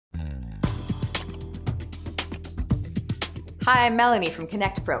Hi, I'm Melanie from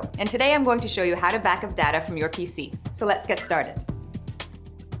Connect Pro, and today I'm going to show you how to back up data from your PC. So let's get started.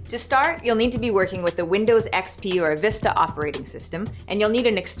 To start, you'll need to be working with the Windows XP or Vista operating system, and you'll need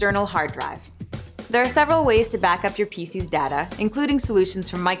an external hard drive. There are several ways to back up your PC's data, including solutions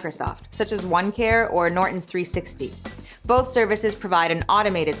from Microsoft, such as OneCare or Norton's 360. Both services provide an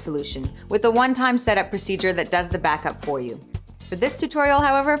automated solution with a one-time setup procedure that does the backup for you. For this tutorial,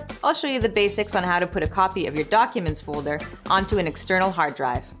 however, I'll show you the basics on how to put a copy of your Documents folder onto an external hard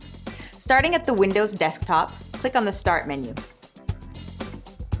drive. Starting at the Windows desktop, click on the Start menu.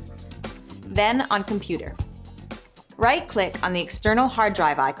 Then on Computer. Right-click on the external hard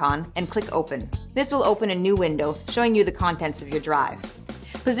drive icon and click Open. This will open a new window showing you the contents of your drive.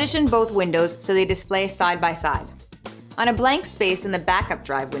 Position both windows so they display side by side. On a blank space in the backup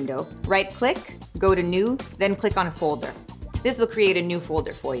drive window, right-click, go to New, then click on Folder. This will create a new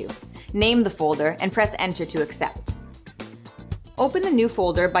folder for you. Name the folder and press Enter to accept. Open the new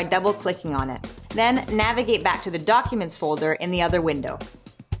folder by double-clicking on it. Then navigate back to the Documents folder in the other window.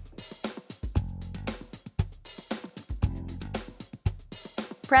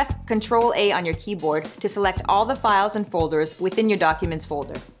 Press Ctrl-A on your keyboard to select all the files and folders within your Documents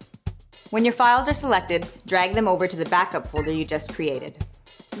folder. When your files are selected, drag them over to the backup folder you just created.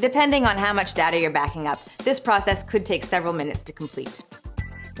 Depending on how much data you're backing up, this process could take several minutes to complete.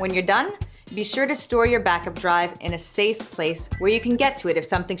 When you're done, be sure to store your backup drive in a safe place where you can get to it if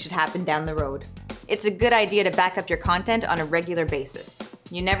something should happen down the road. It's a good idea to back up your content on a regular basis.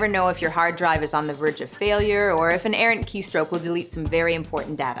 You never know if your hard drive is on the verge of failure or if an errant keystroke will delete some very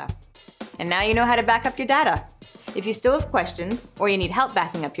important data. And now you know how to back up your data. If you still have questions or you need help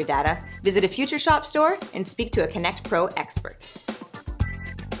backing up your data, visit a Future Shop store and speak to a Connect Pro expert.